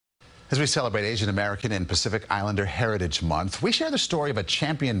As we celebrate Asian American and Pacific Islander Heritage Month, we share the story of a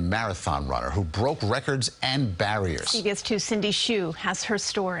champion marathon runner who broke records and barriers. CBS 2's Cindy Hsu has her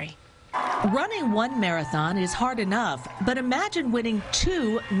story. Running one marathon is hard enough, but imagine winning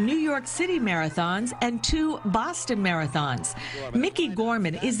 2 New York City marathons and 2 Boston marathons. Miki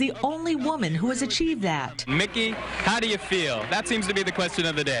Gorman is the only woman who has achieved that. Miki, how do you feel? That seems to be the question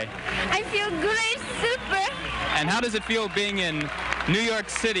of the day. I feel great, super. And how does it feel being in New York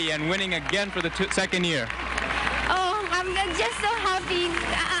City and winning again for the second year? Oh, I'm just so happy.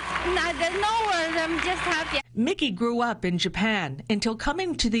 There's no words, I'm just happy. Miki grew up in Japan until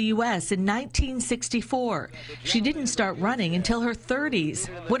coming to the U.S. in 1964. She didn't start running until her 30s,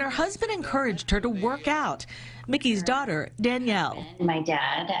 when her husband encouraged her to work out. Miki's daughter, Danielle. My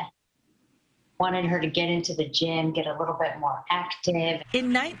dad wanted her to get into the gym, get a little bit more active.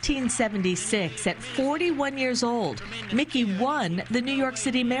 In 1976, at 41 years old, Miki won the New York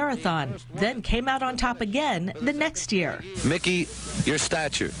City Marathon, then came out on top again the next year. Miki, your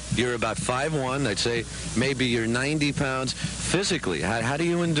stature, you're about 5'1", I'd say maybe you're 90 pounds. Physically, how do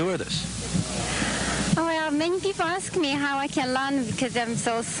you endure this? Well, many people ask me how I can run because I'm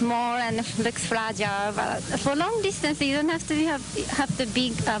so small and looks fragile. But for long distance, you don't have to have the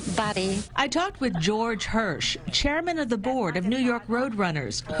big body. I talked with George Hirsch, chairman of the board of New York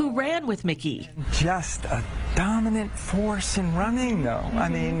Roadrunners, who ran with Miki. Just a dominant force in running, though. I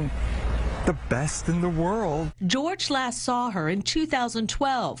mean, the best in the world. George last saw her in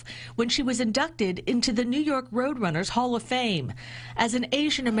 2012 when she was inducted into the New York Roadrunners Hall of Fame. As an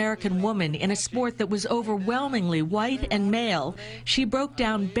Asian American woman in a sport that was overwhelmingly white and male, she broke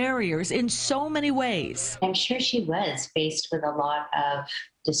down barriers in so many ways. I'm sure she was faced with a lot of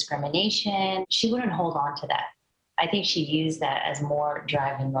discrimination. She wouldn't hold on to that. I think she used that as more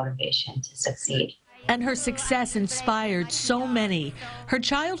drive and motivation to succeed. And her success inspired so many. Her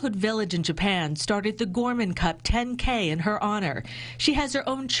childhood village in Japan started the Gorman Cup 10K in her honor. She has her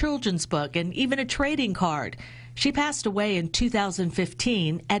own children's book and even a trading card. She passed away in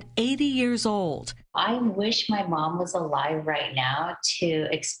 2015 at 80 years old. I wish my mom was alive right now to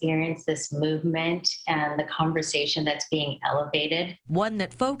experience this movement and the conversation that's being elevated. One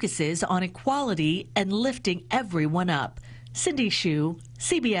that focuses on equality and lifting everyone up. Cindy Hsu,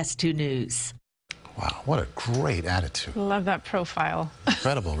 CBS 2 News. Wow, what a great attitude. Love that profile.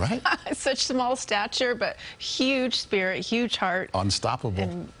 Incredible, right? Such small stature, but huge spirit, huge heart. Unstoppable.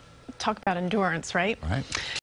 And talk about endurance, right? Right.